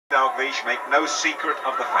Dalglish make no secret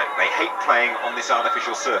of the fact they hate playing on this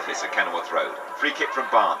artificial surface at Kenilworth Road. Free kick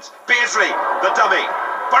from Barnes. Beardsley, the dummy.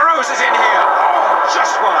 Burrows is in here. Oh,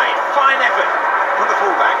 just wide. Fine effort from the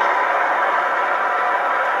fullback.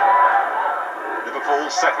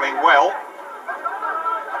 Liverpool settling well.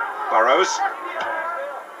 Burrows.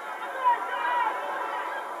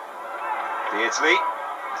 Beardsley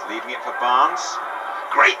is leaving it for Barnes.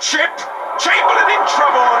 Great chip. Chamberlain in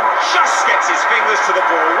trouble and just gets his fingers to the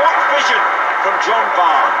ball. What vision from John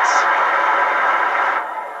Barnes.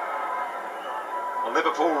 Well,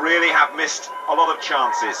 Liverpool really have missed a lot of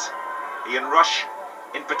chances. Ian Rush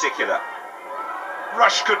in particular.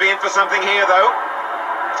 Rush could be in for something here though.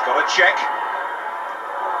 He's got a check.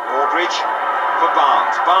 Aldridge for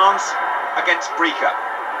Barnes. Barnes against Breaker.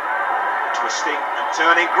 Twisting and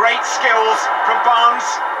turning. Great skills from Barnes.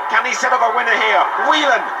 Can he set up a winner here?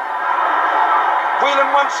 Whelan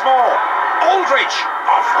once more. Aldridge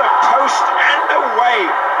off the post and away.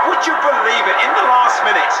 Would you believe it? In the last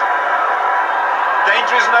minute.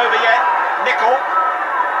 Danger isn't over yet. Nicol.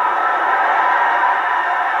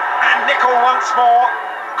 And Nicol once more.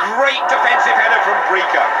 Great defensive header from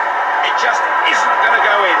Breaker. It just isn't going to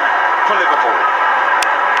go in for Liverpool.